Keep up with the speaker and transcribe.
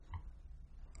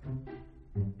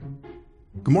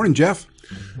Good morning, Jeff.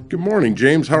 Good morning,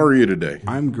 James. How are you today?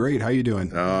 I'm great. How you doing?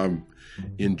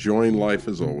 Enjoying life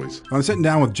as always. I'm sitting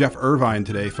down with Jeff Irvine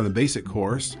today from the basic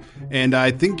course, and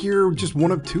I think you're just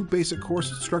one of two basic course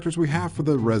instructors we have for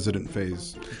the resident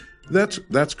phase.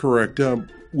 That's correct.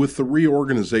 With the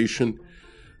reorganization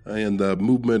and the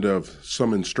movement of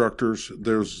some instructors,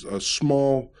 there's a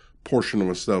small portion of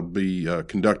us that'll be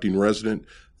conducting resident.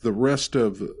 The rest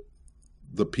of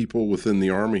the people within the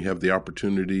Army have the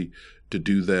opportunity to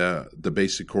do the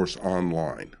basic course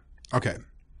online. Okay.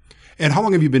 And how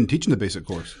long have you been teaching the basic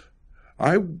course?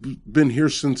 I've been here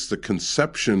since the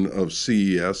conception of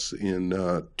CES in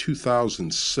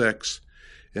 2006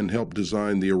 and helped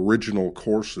design the original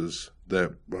courses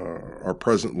that are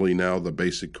presently now the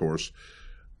basic course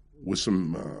with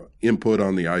some input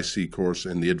on the IC course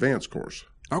and the advanced course.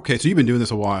 Okay, so you've been doing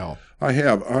this a while. I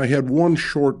have. I had one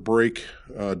short break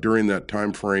during that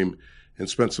time frame and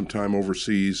spent some time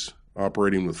overseas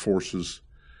operating with forces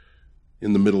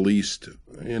in the Middle East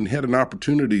and had an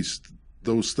opportunity,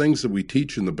 those things that we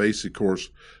teach in the basic course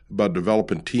about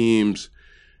developing teams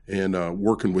and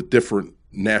working with different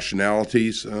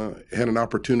nationalities, had an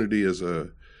opportunity as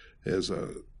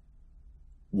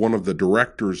one of the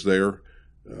directors there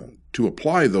to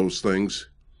apply those things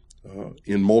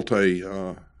in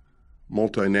multinational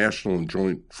and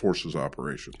joint forces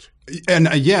operations. And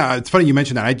yeah, it's funny you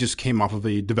mentioned that. I just came off of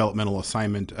a developmental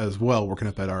assignment as well, working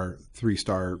up at our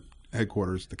 3-star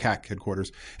headquarters, the CAC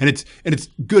headquarters, and it's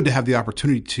good to have the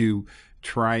opportunity to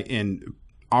try and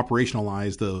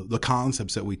operationalize the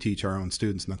concepts that we teach our own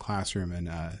students in the classroom. And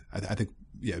I think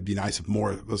it'd be nice if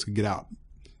more of us could get out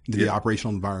into the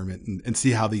operational environment and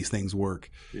see how these things work.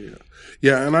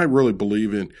 Yeah, and I really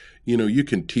believe in, you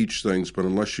can teach things, but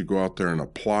unless you go out there and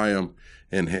apply them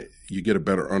and you get a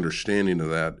better understanding of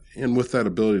that, and with that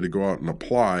ability to go out and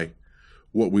apply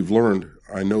what we've learned,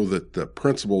 I know that the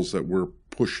principles that we're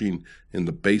pushing in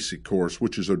the basic course,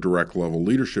 which is a direct level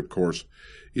leadership course,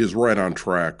 is right on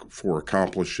track for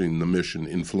accomplishing the mission,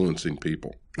 influencing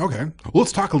people. Okay. Well,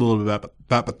 let's talk a little bit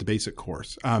about the basic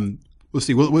course. Let's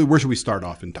see, where should we start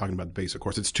off in talking about the basic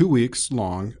course? It's 2 weeks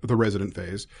long, the resident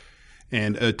phase.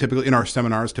 And typically in our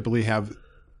seminars, have,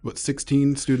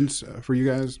 16 students for you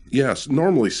guys? Yes,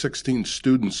 normally 16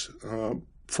 students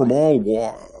from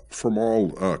all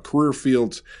career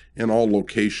fields and all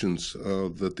locations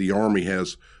that the Army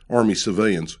has, Army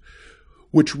civilians,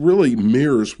 which really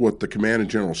mirrors what the Command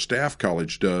and General Staff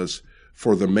College does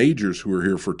for the majors who are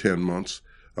here for 10 months.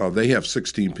 They have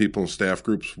 16 people in staff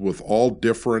groups with all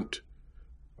different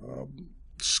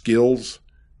skills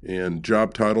and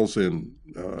job titles and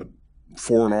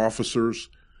foreign officers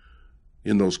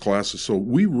in those classes. So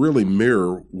we really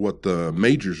mirror what the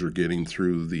majors are getting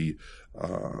through the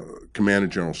Command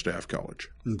and General Staff College.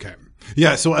 Okay.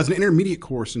 Yeah, so as an intermediate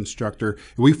course instructor,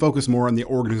 we focus more on the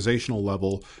organizational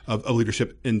level of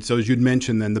leadership. And so as you'd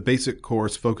mentioned, then the basic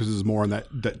course focuses more on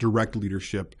that direct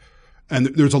leadership. And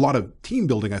there's a lot of team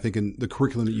building, I think, in the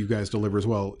curriculum that you guys deliver as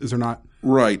well. Is there not?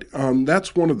 Right.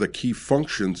 That's one of the key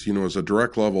functions. As a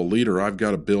direct level leader, I've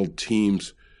got to build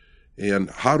teams. And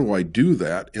how do I do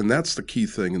that? And that's the key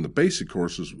thing in the basic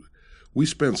courses. We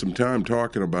spend some time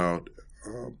talking about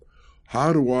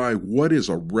what is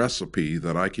a recipe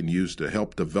that I can use to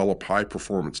help develop high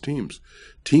performance teams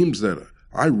that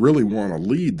I really want to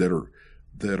lead that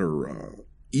are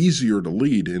easier to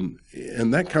lead, and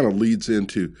that kind of leads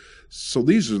into. So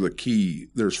these are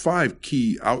there's 5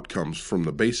 key outcomes from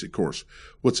the basic course.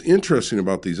 What's interesting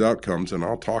about these outcomes, and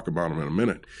I'll talk about them in a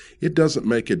minute, it doesn't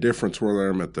make a difference whether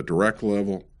I'm at the direct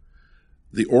level,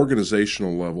 the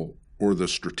organizational level, or the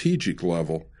strategic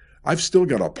level. I've still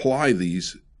got to apply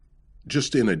these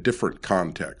just in a different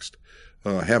context,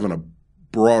 having a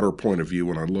broader point of view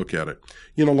when I look at it.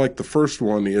 Like the first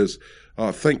one is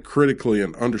think critically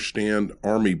and understand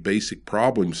Army basic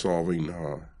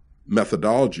problem-solving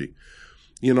methodology.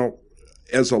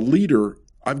 As a leader,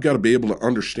 I've got to be able to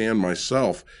understand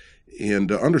myself. And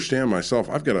to understand myself,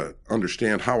 I've got to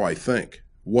understand how I think,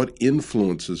 what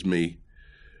influences me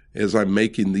as I'm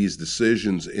making these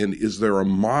decisions, and is there a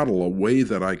model, a way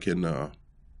that I can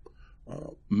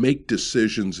make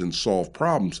decisions and solve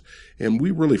problems. And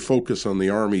we really focus on the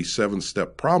Army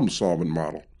 7-step problem-solving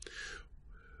model,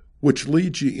 which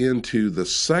leads you into the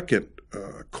second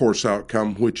course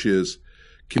outcome, which is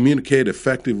communicate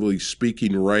effectively,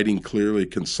 speaking, writing clearly,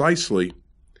 concisely,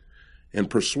 and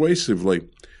persuasively.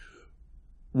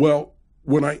 Well,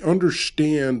 when I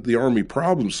understand the Army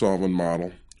problem-solving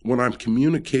model, when I'm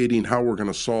communicating how we're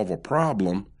going to solve a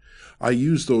problem, I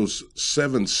use those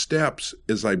 7 steps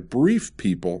as I brief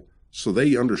people so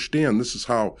they understand this is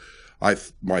how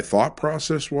my thought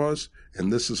process was,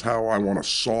 and this is how I want to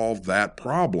solve that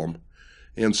problem.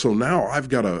 And so now I've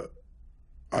got a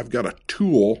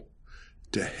tool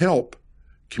to help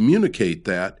communicate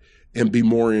that and be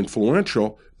more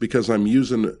influential because I'm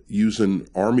using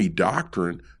Army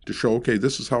doctrine to show, okay,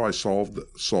 this is how I solve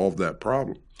that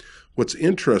problem. What's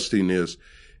interesting is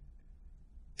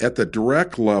at the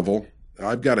direct level,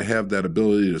 I've got to have that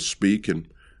ability to speak and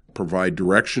provide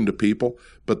direction to people.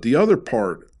 But the other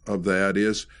part of that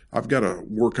is I've got to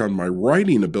work on my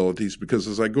writing abilities, because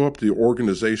as I go up to the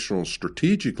organizational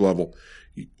strategic level,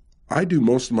 I do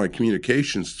most of my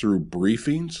communications through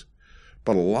briefings,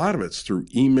 but a lot of it's through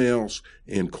emails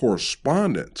and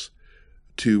correspondence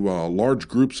to large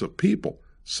groups of people.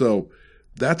 So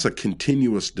that's a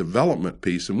continuous development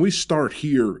piece. And we start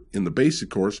here in the basic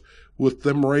course with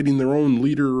them writing their own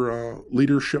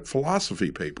leadership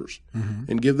philosophy papers,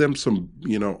 and give them some,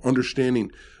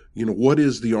 understanding, what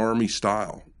is the Army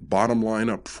style, bottom line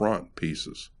up front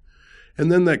pieces.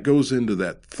 And then that goes into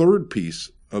that third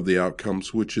piece of the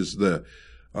outcomes, which is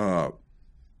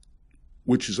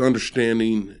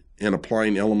understanding and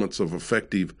applying elements of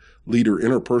effective leader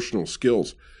interpersonal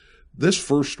skills. This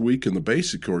first week in the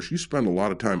basic course, you spend a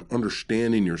lot of time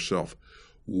understanding yourself.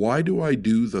 Why do I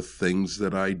do the things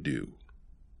that I do?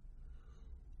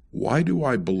 Why do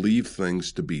I believe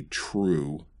things to be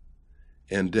true?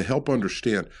 And to help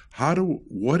understand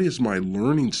what is my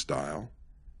learning style?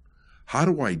 How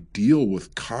do I deal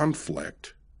with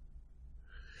conflict?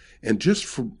 And just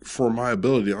for my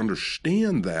ability to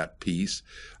understand that piece,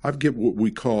 I've got what we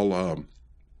call a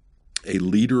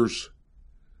leader's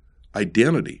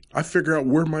identity. I figure out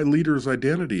where my leader's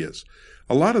identity is.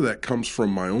 A lot of that comes from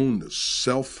my own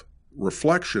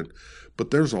self-reflection,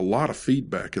 but there's a lot of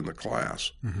feedback in the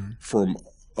class from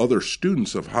other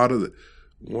students of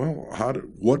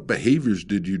what behaviors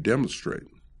did you demonstrate?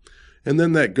 And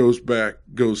then that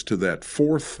goes to that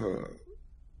fourth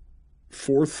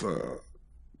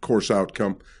course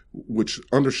outcome, which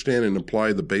understand and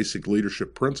apply the basic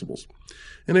leadership principles.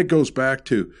 And it goes back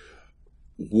to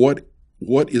what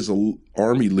is an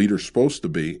Army leader supposed to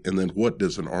be, and then what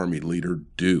does an Army leader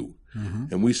do?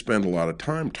 And we spend a lot of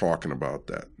time talking about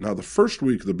that. Now, the first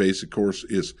week of the basic course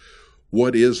is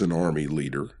what is an Army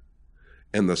leader,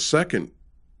 and the second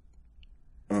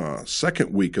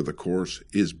week of the course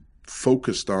is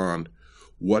focused on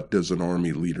what does an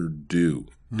Army leader do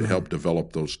to help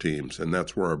develop those teams, and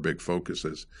that's where our big focus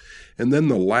is. And then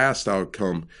the last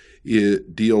outcome,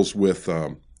 it deals with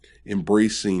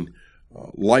embracing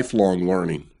lifelong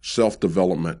learning,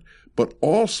 self-development, but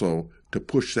also to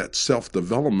push that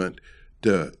self-development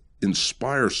to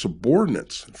inspire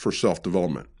subordinates for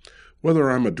self-development. Whether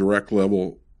I'm a direct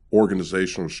level,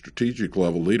 organizational, strategic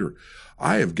level leader,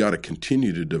 I have got to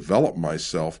continue to develop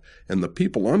myself, and the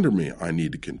people under me I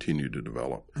need to continue to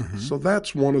develop. So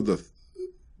that's one of the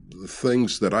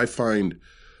things that I find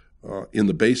in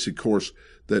the basic course,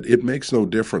 that it makes no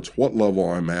difference what level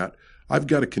I'm at. I've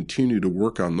got to continue to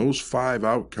work on those 5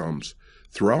 outcomes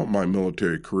throughout my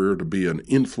military career to be an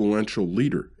influential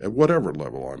leader at whatever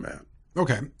level I'm at.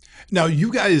 Okay. Now,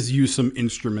 you guys use some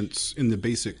instruments in the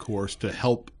basic course to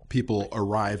help people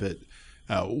arrive at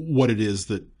what it is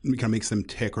that kind of makes them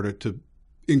tick, or to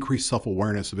increase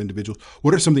self-awareness of individuals.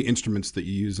 What are some of the instruments that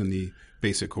you use in the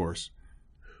basic course?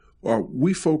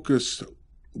 We focus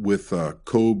with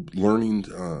COBE learning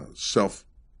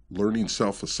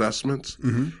self-assessments,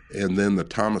 and then the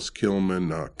Thomas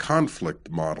Kilmann conflict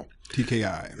model.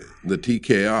 TKI. The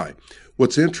TKI.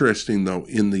 What's interesting, though,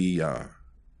 in the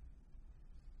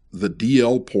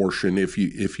DL portion, if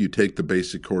you take the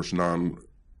basic course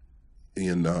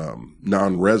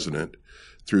non-resident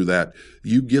through that,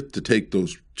 you get to take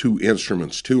those 2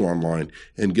 instruments too online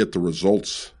and get the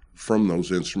results from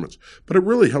those instruments. But it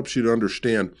really helps you to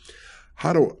understand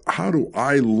how do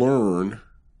I learn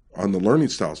on the learning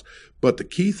styles. But the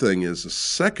key thing is, the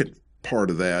second part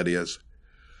of that is,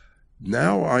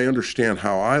 now I understand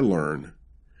how I learn.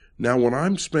 Now when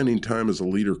I'm spending time as a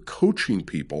leader coaching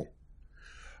people,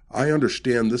 I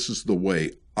understand this is the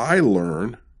way I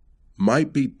learn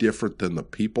might be different than the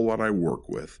people that I work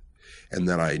with, and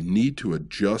that I need to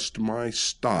adjust my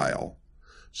style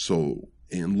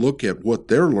and look at what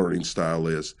their learning style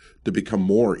is to become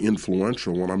more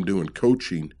influential when I'm doing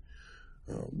coaching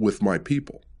with my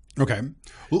people. Okay.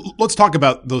 Well, let's talk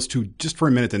about those 2 just for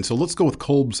a minute then. So let's go with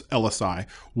Kolb's LSI.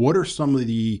 What are some of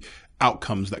the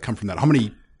outcomes that come from that? How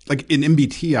many, like in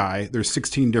MBTI, there's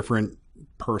 16 different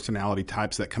personality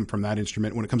types that come from that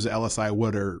instrument. When it comes to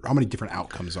LSI, how many different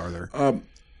outcomes are there?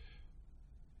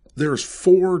 There's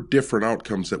 4 different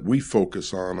outcomes that we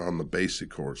focus on the basic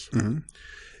course.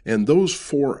 And those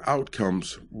 4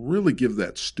 outcomes really give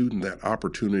that student that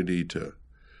opportunity to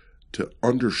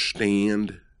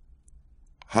understand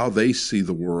how they see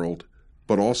the world,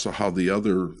 but also how the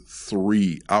other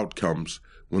 3 outcomes,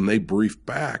 when they brief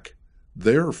back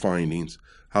their findings,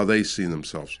 how they see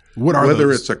themselves. What are Whether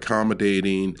those? it's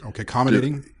accommodating. Okay,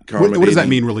 accommodating. What does that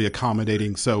mean, really,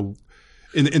 accommodating? So,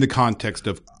 in the context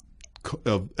of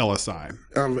LSI,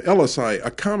 LSI,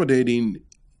 accommodating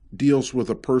deals with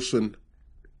a person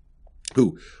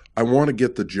who I want to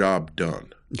get the job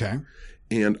done. Okay,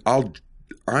 and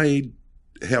I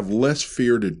have less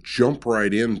fear to jump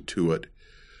right into it,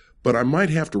 but I might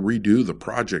have to redo the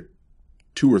project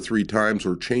 2 or 3 times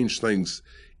or change things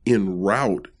en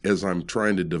route as I'm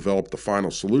trying to develop the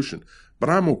final solution. But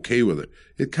I'm okay with it.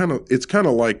 It's kind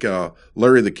of like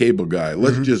Larry the Cable Guy.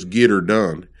 Let's just get her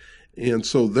done. And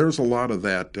so there's a lot of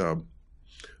that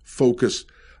focus.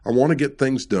 I want to get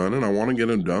things done, and I want to get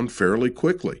them done fairly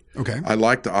quickly. Okay. I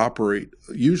like to operate.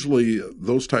 Usually,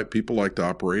 those type people like to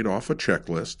operate off a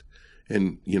checklist,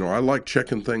 and I like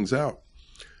checking things out.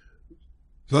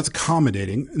 So that's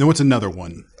accommodating. And then what's another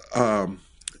one?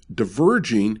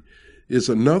 Diverging is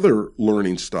another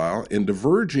learning style, and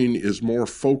diverging is more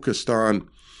focused on,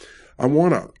 I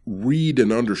want to read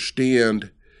and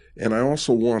understand, and I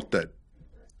also want that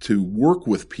to work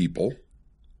with people.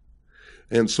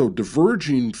 And so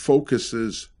diverging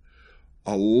focuses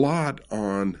a lot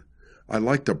on, I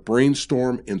like to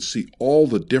brainstorm and see all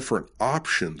the different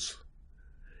options.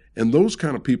 And those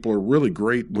kind of people are really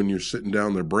great when you're sitting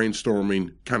down there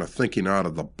brainstorming, kind of thinking out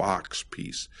of the box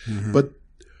piece. But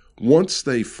once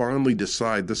they finally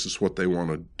decide this is what they want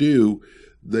to do,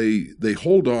 they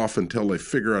hold off until they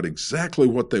figure out exactly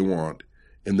what they want,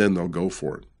 and then they'll go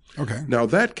for it. Okay. Now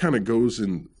that kind of goes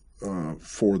in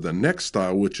for the next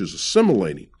style, which is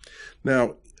assimilating.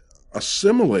 Now,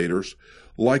 assimilators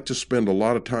like to spend a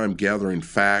lot of time gathering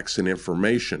facts and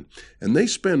information, and they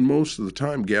spend most of the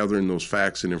time gathering those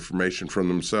facts and information from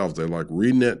themselves. They like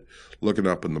reading it, looking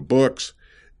up in the books,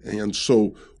 and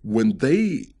so when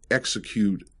they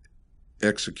execute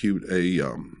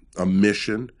a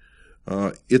mission,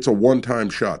 it's a one-time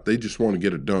shot. They just want to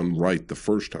get it done right the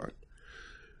first time.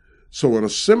 So an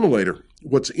assimilator,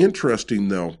 what's interesting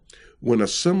though, when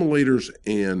assimilators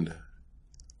and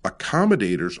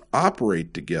accommodators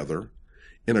operate together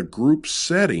in a group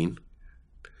setting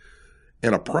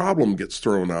and a problem gets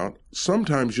thrown out,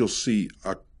 sometimes you'll see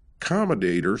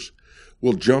accommodators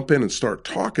will jump in and start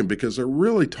talking because they're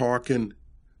really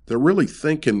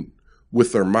thinking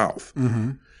with their mouth.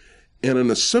 And an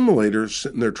assimilator is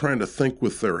sitting there trying to think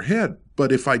with their head.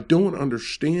 But if I don't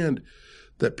understand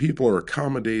that people are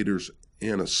accommodators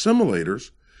and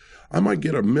assimilators, I might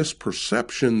get a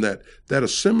misperception that that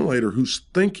assimilator who's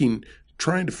thinking,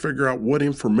 trying to figure out what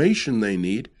information they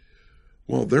need,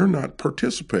 well, they're not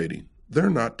participating. They're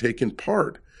not taking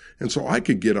part. And so I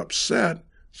could get upset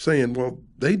saying, well,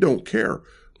 they don't care,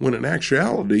 when in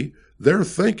actuality, they're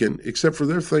thinking, except for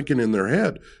they're thinking in their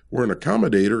head, where an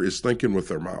accommodator is thinking with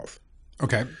their mouth.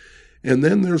 Okay. And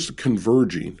then there's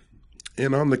converging.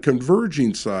 And on the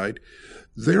converging side,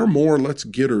 they're more let's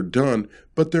get her done,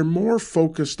 but they're more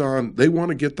focused on, they want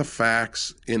to get the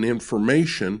facts and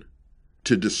information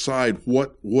to decide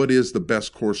what is the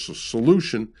best course of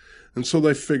solution. And so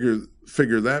they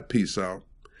figure that piece out.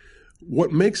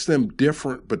 What makes them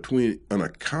different between an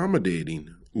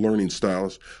accommodating learning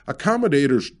styles,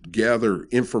 accommodators gather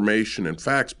information and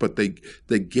facts, but they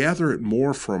gather it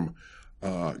more from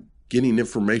getting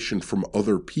information from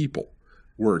other people.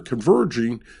 Where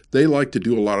converging, they like to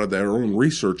do a lot of their own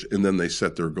research, and then they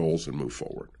set their goals and move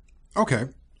forward. Okay.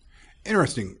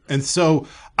 Interesting. And so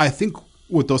I think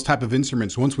with those type of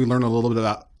instruments, once we learn a little bit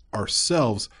about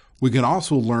ourselves, we can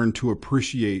also learn to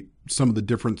appreciate some of the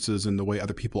differences in the way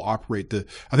other people operate.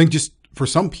 I think just for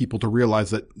some people to realize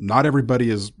that not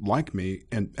everybody is like me,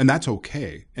 and that's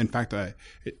okay. In fact,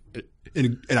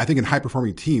 and I think in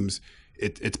high-performing teams,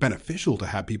 it's beneficial to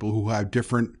have people who have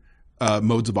different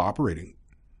modes of operating.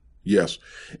 Yes,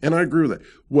 and I agree with that.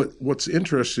 What's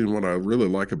interesting, what I really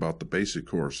like about the basic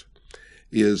course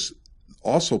is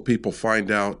also people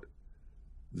find out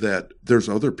that there's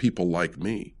other people like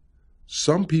me.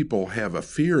 Some people have a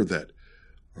fear that,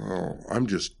 oh, I'm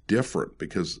just different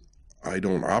because I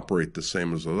don't operate the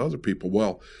same as those other people.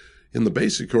 Well, in the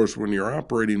basic course, when you're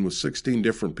operating with 16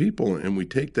 different people and we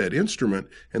take that instrument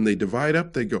and they divide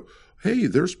up, they go, hey,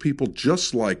 there's people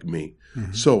just like me.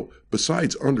 Mm-hmm. So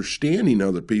besides understanding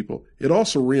other people, it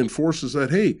also reinforces that,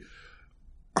 hey,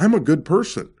 I'm a good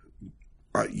person.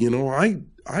 I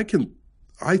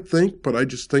think, but I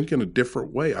just think in a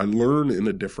different way. I learn in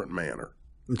a different manner.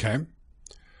 Okay.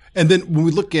 And then when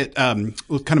we look at,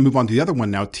 we'll kind of move on to the other one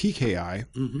now, TKI.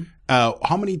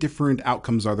 How many different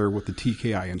outcomes are there with the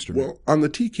TKI instrument? Well, on the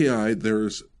TKI,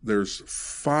 there's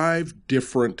 5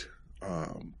 different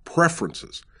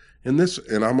preferences. And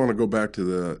I'm going to go back to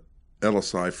the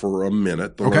LSI for a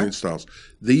minute, the learning styles.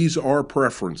 These are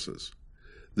preferences.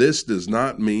 This does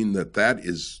not mean that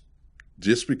is,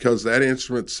 just because that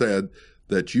instrument said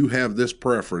that you have this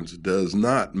preference does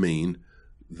not mean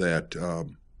that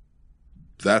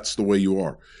that's the way you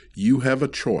are. You have a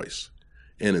choice.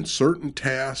 And in certain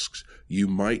tasks, you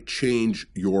might change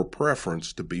your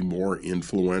preference to be more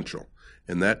influential.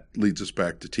 And that leads us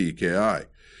back to TKI.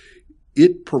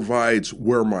 It provides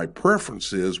where my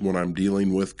preference is when I'm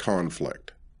dealing with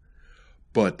conflict.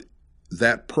 But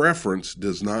that preference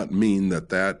does not mean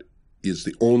that is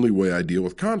the only way I deal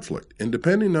with conflict. And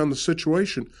depending on the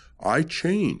situation, I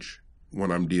change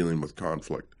when I'm dealing with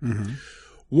conflict. Mm-hmm.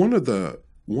 One of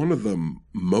the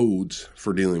modes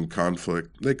for dealing with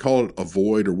conflict, they call it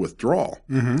avoid or withdrawal.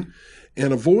 Mm-hmm.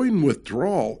 And avoid and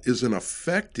withdrawal is an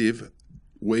effective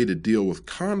way to deal with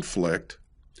conflict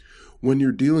when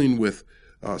you're dealing with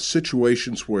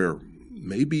situations where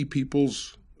maybe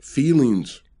people's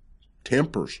feelings,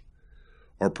 tempers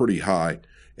are pretty high,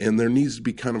 and there needs to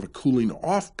be kind of a cooling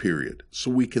off period so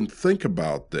we can think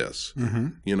about this.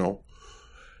 Mm-hmm.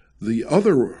 The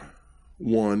other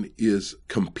one is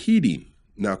competing.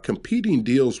 Now, competing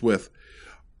deals with,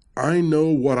 I know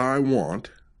what I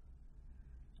want,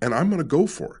 and I'm going to go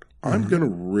for it. Mm-hmm. I'm going to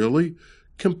really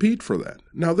compete for that.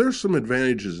 Now, there's some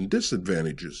advantages and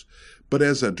disadvantages, but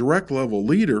as a direct level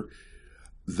leader,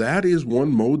 that is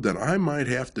one mode that I might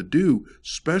have to do,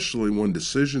 especially when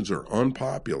decisions are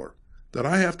unpopular, that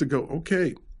I have to go,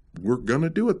 okay, we're going to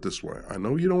do it this way. I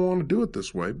know you don't want to do it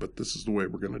this way, but this is the way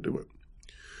we're going to do it.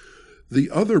 The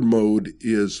other mode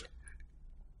is,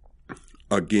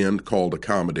 again, called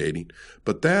accommodating,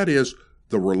 but that is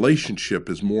the relationship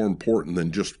is more important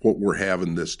than just what we're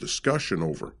having this discussion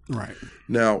over. Right.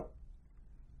 Now,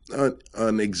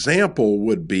 an example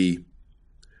would be,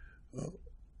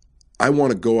 I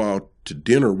want to go out to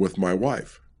dinner with my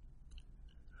wife.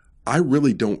 I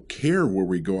really don't care where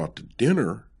we go out to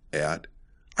dinner at.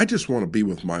 I just want to be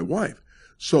with my wife.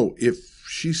 So if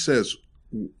she says,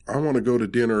 I want to go to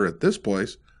dinner at this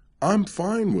place, I'm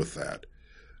fine with that.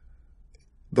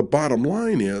 The bottom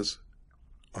line is,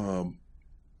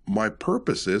 my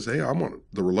purpose is, hey,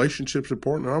 the relationship's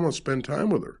important and I want to spend time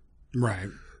with her. Right.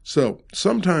 So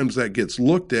sometimes that gets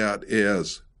looked at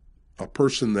as a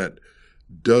person that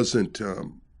doesn't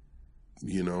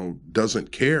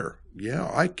care.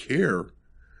 Yeah, I care,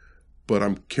 but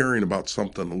I'm caring about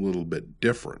something a little bit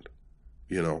different,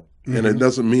 Mm-hmm. And it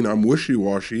doesn't mean I'm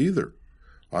wishy-washy either.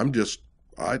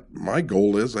 My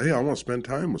goal is, hey, I want to spend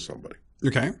time with somebody.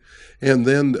 Okay. And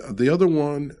then the other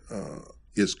one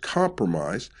is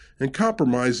compromise, and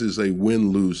compromise is a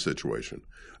win-lose situation.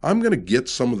 I'm going to get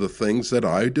some of the things that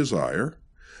I desire,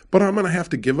 but I'm going to have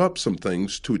to give up some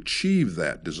things to achieve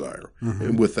that desire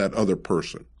and with that other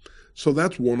person. So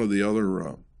that's one of the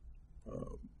other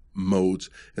modes.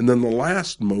 And then the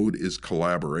last mode is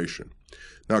collaboration.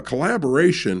 Now,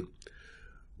 collaboration,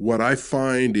 what I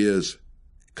find is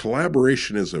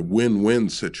collaboration is a win-win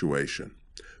situation.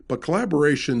 But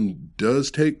collaboration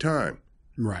does take time.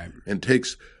 Right. And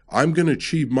I'm going to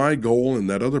achieve my goal, and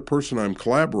that other person I'm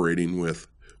collaborating with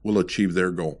will achieve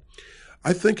their goal.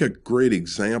 I think a great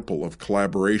example of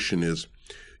collaboration is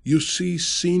you see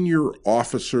senior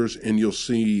officers and you'll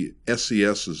see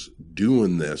SESs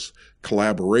doing this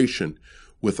collaboration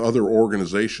with other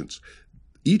organizations.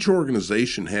 Each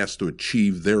organization has to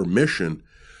achieve their mission,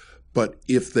 but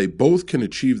if they both can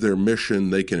achieve their mission,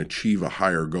 they can achieve a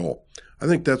higher goal. I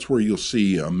think that's where you'll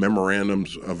see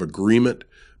memorandums of agreement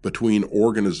between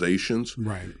organizations.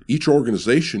 Right. Each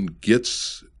organization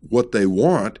gets what they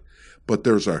want, but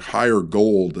there's a higher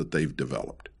goal that they've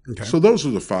developed. Okay. So those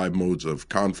are the 5 modes of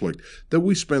conflict that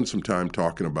we spend some time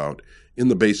talking about in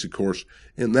the basic course,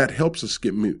 and that helps us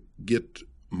get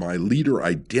my leader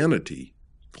identity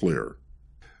clear.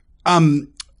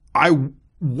 I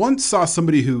once saw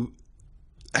somebody who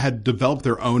had developed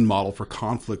their own model for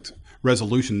conflict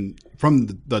resolution from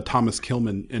the Thomas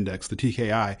Kilmann Index, the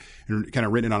TKI, and kind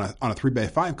of written it on a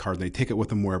 3x5 card. And they take it with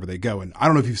them wherever they go. And I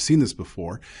don't know if you've seen this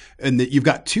before, and that you've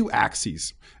got 2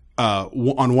 axes.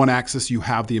 On one axis, you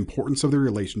have the importance of the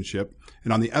relationship,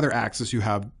 and on the other axis, you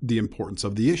have the importance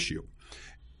of the issue.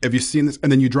 Have you seen this?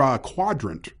 And then you draw a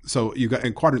quadrant. So you got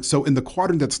a quadrant. So in the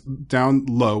quadrant that's down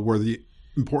low, where the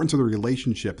importance of the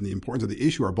relationship and the importance of the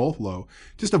issue are both low,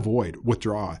 just avoid,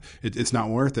 withdraw. It's not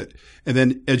worth it. And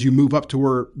then as you move up to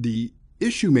where the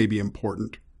issue may be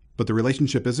important, but the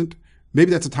relationship isn't,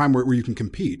 maybe that's a time where you can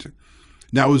compete.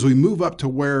 Now, as we move up to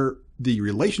where the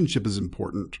relationship is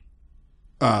important,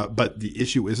 but the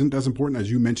issue isn't as important,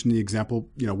 as you mentioned the example,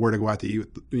 where to go out to eat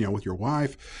with your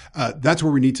wife, that's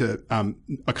where we need to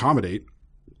accommodate.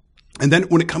 And then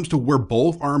when it comes to where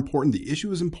both are important, the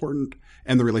issue is important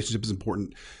and the relationship is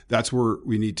important, that's where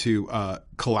we need to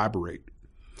collaborate.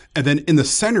 And then in the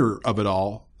center of it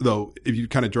all, though, if you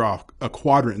kind of draw a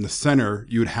quadrant in the center,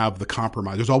 you would have the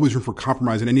compromise. There's always room for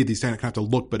compromise in any of these things. I kind of have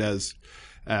to look, but as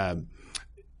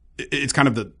it's kind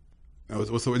of the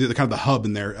kind of the hub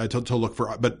in there to look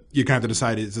for. But you kind of have to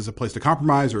decide: is this a place to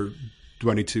compromise, or do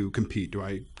I need to compete? Do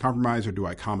I compromise or do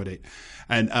I accommodate?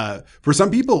 And for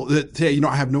some people that say,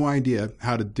 I have no idea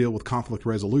how to deal with conflict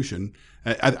resolution.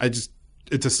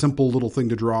 It's a simple little thing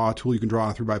to draw, a tool you can draw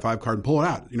on a 3x5 card and pull it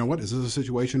out. Is this a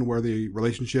situation where the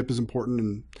relationship is important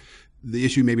and the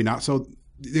issue maybe not? So,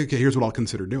 okay, here's what I'll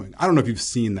consider doing. I don't know if you've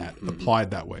seen that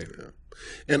applied that way. Yeah.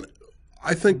 And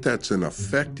I think that's an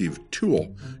effective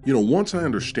tool. Once I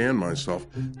understand myself,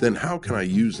 then how can I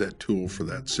use that tool for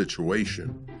that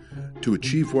situation to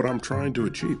achieve what I'm trying to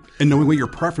achieve? And knowing what your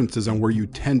preferences and where you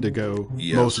tend to go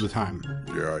most of the time.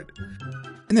 You're right.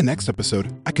 In the next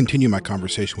episode, I continue my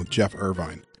conversation with Jeff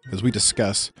Irvine as we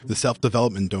discuss the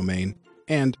self-development domain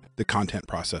and the content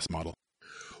process model.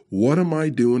 What am I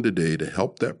doing today to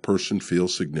help that person feel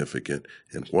significant?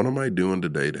 And what am I doing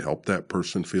today to help that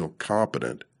person feel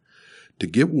competent? To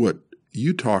get what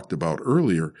you talked about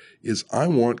earlier is I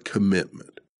want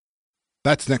commitment.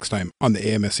 That's next time on the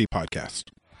AMSC podcast.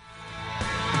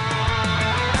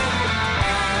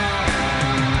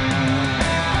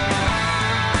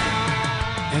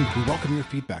 And we welcome your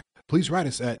feedback. Please write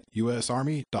us at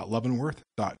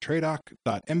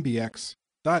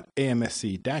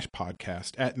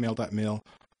usarmy.leavenworth.tradoc.mbx.amsc-podcast@mail.mil,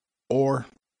 or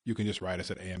you can just write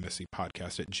us at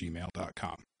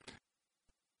amscpodcast@gmail.com.